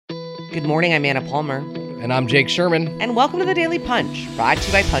Good morning, I'm Anna Palmer. And I'm Jake Sherman. And welcome to the Daily Punch, brought to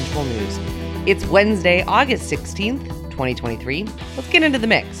you by Punchbowl News. It's Wednesday, August 16th, 2023. Let's get into the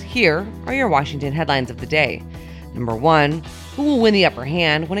mix. Here are your Washington headlines of the day. Number 1, who will win the upper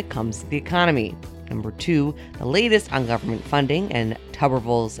hand when it comes to the economy? Number 2, the latest on government funding and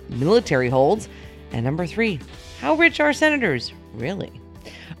Tuberville's military holds. And number 3, how rich are senators? Really?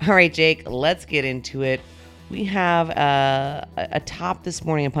 All right, Jake, let's get into it. We have a top this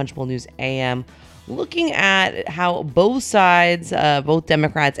morning in Punchbowl News AM looking at how both sides, both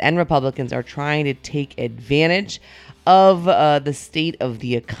Democrats and Republicans, are trying to take advantage of the state of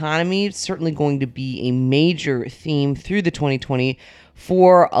the economy. It's certainly going to be a major theme through the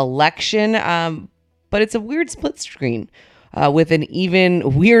 2024 election, but it's a weird split screen with an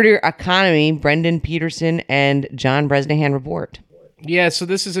even weirder economy. Brendan Peterson and John Bresnahan report. Yeah, so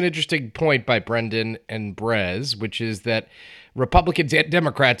this is an interesting point by Brendan and Brez, which is that Republicans and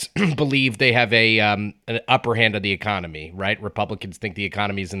Democrats believe they have an upper hand of the economy, right? Republicans think the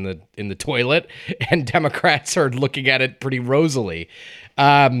economy is in the toilet, and Democrats are looking at it pretty rosily.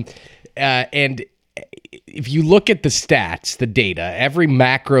 And if you look at the stats, the data, every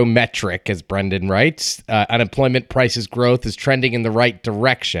macro metric, as Brendan writes, unemployment, prices, growth is trending in the right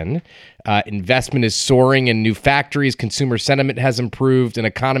direction. Investment is soaring in new factories. Consumer sentiment has improved, and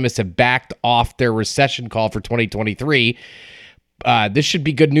economists have backed off their recession call for 2023. This should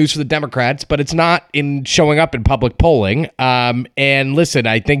be good news for the Democrats, but it's not in showing up in public polling. And listen,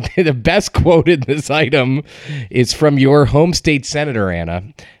 I think the best quote in this item is from your home state senator, Anna,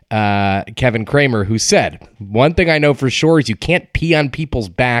 Kevin Cramer, who said, "One thing I know for sure is you can't pee on people's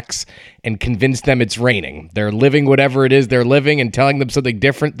backs and convince them it's raining. They're living whatever it is they're living, and telling them something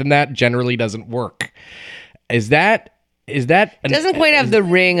different than that generally doesn't work." Is that it doesn't quite have the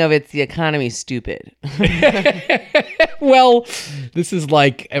ring of "it's the economy, stupid." Well, this is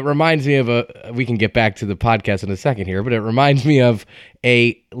like, it reminds me of we can get back to the podcast in a second here, but it reminds me of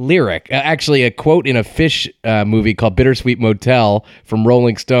a lyric, actually a quote in a Phish movie called Bittersweet Motel from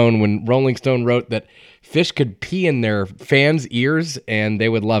Rolling Stone, when Rolling Stone wrote that Phish could pee in their fans' ears and they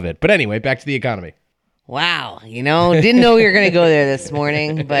would love it. But anyway, back to the economy. Wow, didn't know we were going to go there this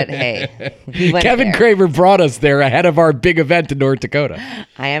morning, but hey. Kevin Cramer brought us there ahead of our big event in North Dakota.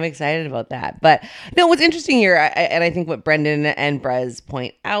 I am excited about that. But no, what's interesting here, and I think what Brendan and Brez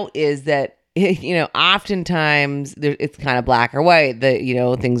point out, is that, oftentimes it's kind of black or white, that,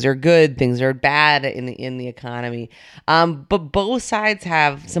 things are good, things are bad in the economy. But both sides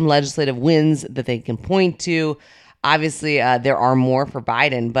have some legislative wins that they can point to. Obviously, there are more for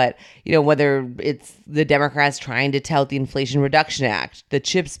Biden, but, whether it's the Democrats trying to tout the Inflation Reduction Act, the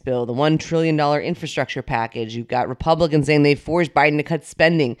CHIPS bill, the $1 trillion infrastructure package, you've got Republicans saying they forced Biden to cut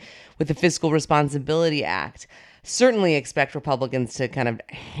spending with the Fiscal Responsibility Act. Certainly expect Republicans to kind of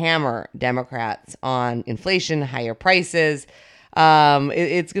hammer Democrats on inflation, higher prices.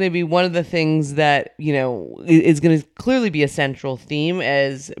 It's going to be one of the things that, is going to clearly be a central theme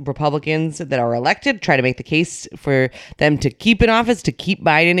as Republicans that are elected try to make the case for them to keep in office, to keep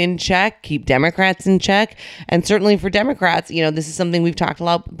Biden in check, keep Democrats in check. And certainly for Democrats, this is something we've talked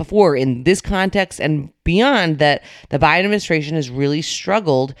about before in this context and beyond, that the Biden administration has really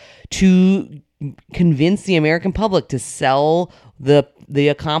struggled to convince the American public to sell the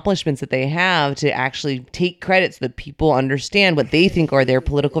accomplishments that they have, to actually take credit so that people understand what they think are their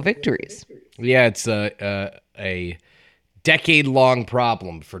political victories. Yeah, it's a decade-long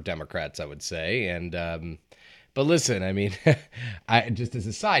problem for Democrats, I would say. And but listen, I mean, just as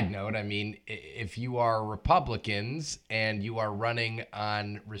a side note, I mean, if you are Republicans and you are running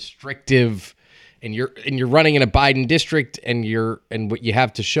on restrictive, and you're running in a Biden district, and what you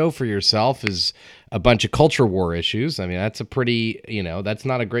have to show for yourself is a bunch of culture war issues, I mean, that's a pretty, that's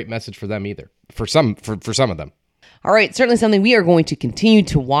not a great message for them either. For some of them. All right, certainly something we are going to continue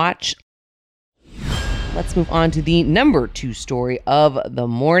to watch. Let's move on to the number 2 story of the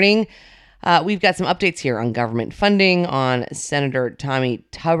morning. We've got some updates here on government funding, on Senator Tommy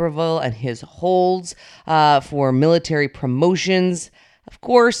Tuberville and his holds for military promotions. Of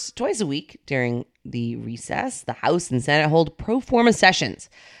course, twice a week during the recess, the House and Senate hold pro forma sessions,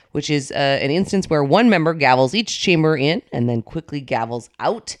 which is an instance where one member gavels each chamber in and then quickly gavels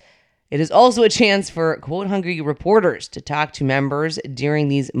out. It is also a chance for quote-hungry reporters to talk to members during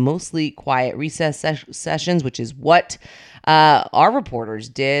these mostly quiet recess sessions, which is what our reporters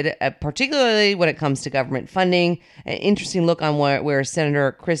did, particularly when it comes to government funding. An interesting look on where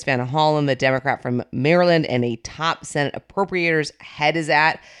Senator Chris Van Hollen, the Democrat from Maryland and a top Senate appropriators, head is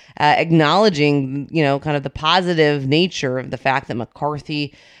at, acknowledging, kind of the positive nature of the fact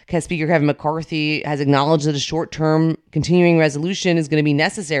that Speaker Kevin McCarthy has acknowledged that a short-term continuing resolution is going to be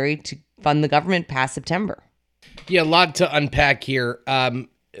necessary to fund the government past September. Yeah, a lot to unpack here.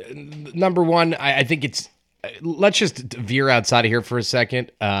 Number one, I think let's just veer outside of here for a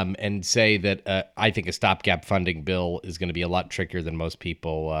second and say that I think a stopgap funding bill is going to be a lot trickier than most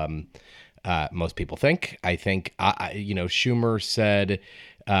people think. I think, Schumer said,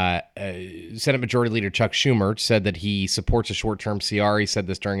 Senate Majority Leader Chuck Schumer said that he supports a short-term CR. He said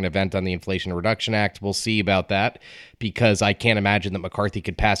this during an event on the Inflation Reduction Act. We'll see about that because I can't imagine that McCarthy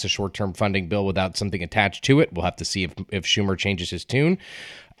could pass a short-term funding bill without something attached to it. We'll have to see if Schumer changes his tune.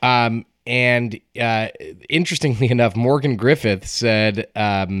 And interestingly enough, Morgan Griffith said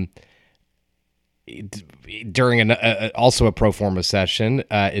during also a pro forma session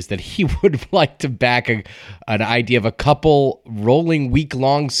is that he would like to back an idea of a couple rolling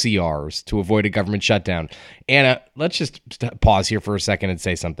week-long CRs to avoid a government shutdown. Anna, let's just pause here for a second and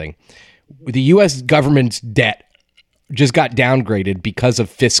say something. The U.S. government's debt just got downgraded because of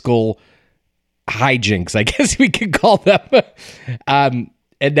fiscal hijinks, I guess we could call them.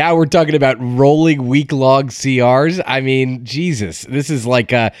 And now we're talking about rolling week-long CRs. I mean, Jesus, we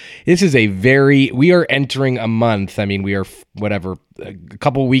are entering a month. I mean, we are, a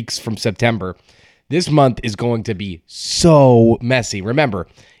couple weeks from September. This month is going to be so messy. Remember,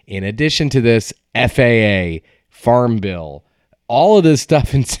 in addition to this, FAA, Farm Bill, all of this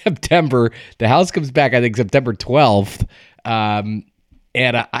stuff in September, the House comes back, I think, September 12th.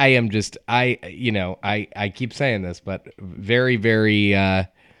 And I keep saying this, but very, very,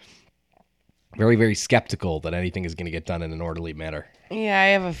 very, very skeptical that anything is going to get done in an orderly manner. Yeah, I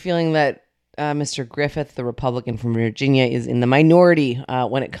have a feeling that Mr. Griffith, the Republican from Virginia, is in the minority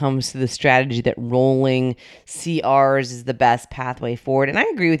when it comes to the strategy that rolling CRs is the best pathway forward. And I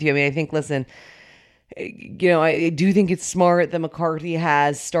agree with you. I mean, I think, listen, I do think it's smart that McCarthy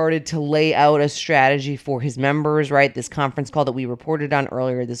has started to lay out a strategy for his members, right? This conference call that we reported on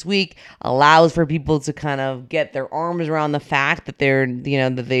earlier this week allows for people to kind of get their arms around the fact that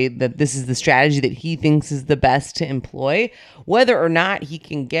that this is the strategy that he thinks is the best to employ. Whether or not he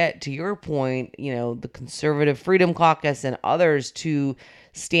can get, to your point, the Conservative Freedom Caucus and others to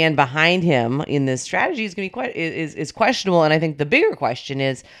stand behind him in this strategy is going to be is questionable. And I think the bigger question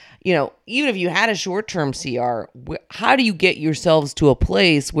is, even if you had a short-term CR, how do you get yourselves to a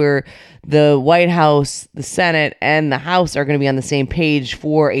place where the White House, the Senate, and the House are going to be on the same page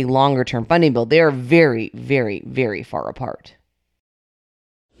for a longer-term funding bill? They are very, very, very far apart.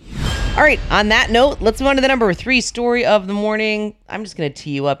 All right, on that note, let's move on to the number 3 story of the morning. I'm just going to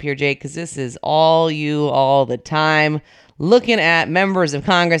tee you up here, Jake, because this is all you all the time. Looking at members of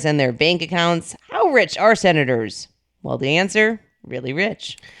Congress and their bank accounts. How rich are senators? Well, the answer, really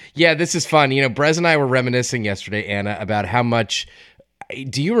rich. Yeah, this is fun. Brez and I were reminiscing yesterday, Anna, about how much.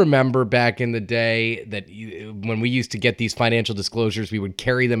 Do you remember back in the day that when we used to get these financial disclosures, we would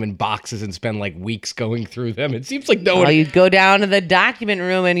carry them in boxes and spend like weeks going through them? It seems like you'd go down to the document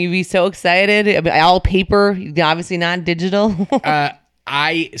room and you'd be so excited. I mean, all paper, obviously not digital.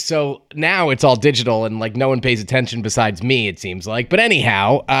 So now it's all digital and like no one pays attention besides me, it seems like. But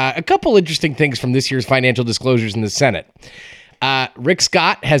anyhow, a couple interesting things from this year's financial disclosures in the Senate. Rick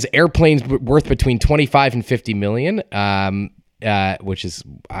Scott has airplanes worth between 25 and 50 million, which is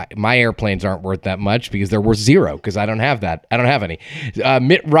my airplanes aren't worth that much because they're worth zero because I don't have that. I don't have any.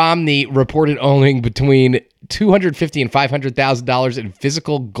 Mitt Romney reported owning between $250,000 and $500,000 in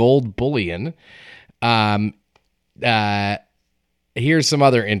physical gold bullion. Here's some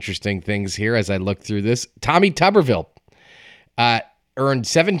other interesting things here as I look through this. Tommy Tuberville earned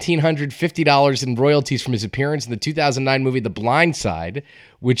 $1,750 in royalties from his appearance in the 2009 movie The Blind Side,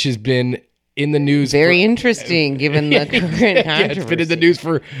 which has been in the news. Very interesting, given the current controversy. Yeah, it's been in the news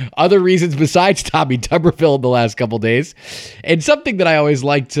for other reasons besides Tommy Tuberville in the last couple days. And something that I always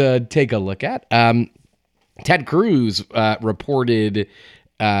like to take a look at. Ted Cruz reported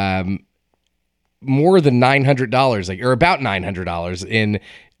more than $900, or about $900 in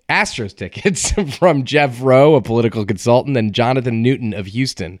Astros tickets from Jeff Rowe, a political consultant, and Jonathan Newton of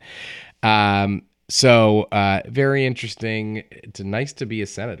Houston. So very interesting. It's nice to be a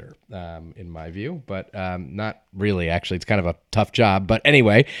senator, in my view, but not really, actually. It's kind of a tough job. But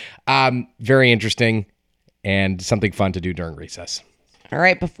anyway, very interesting and something fun to do during recess. All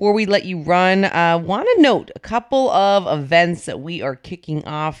right, before we let you run, want to note a couple of events that we are kicking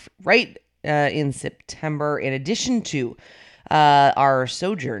off right in September, in addition to our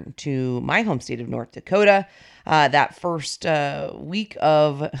sojourn to my home state of North Dakota. that first week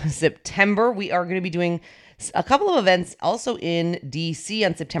of September. We are going to be doing a couple of events also in DC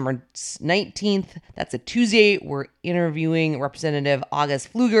on September 19th. That's a Tuesday. We're interviewing Representative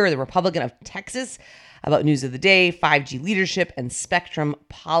August Pfluger, the Republican of Texas, about news of the day, 5G leadership, and spectrum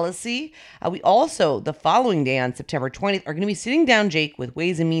policy. We also, the following day on September 20th, are going to be sitting down, Jake, with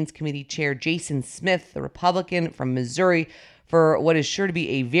Ways and Means Committee Chair Jason Smith, the Republican from Missouri, for what is sure to be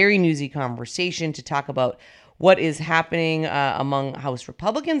a very newsy conversation to talk about what is happening among House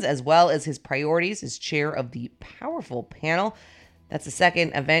Republicans, as well as his priorities as chair of the powerful panel. That's the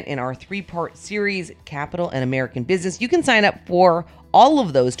second event in our 3-part series, Capital and American Business. You can sign up for all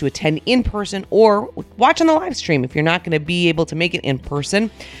of those to attend in person or watch on the live stream if you're not going to be able to make it in person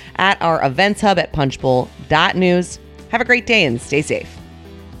at our events hub at punchbowl.news. Have a great day and stay safe.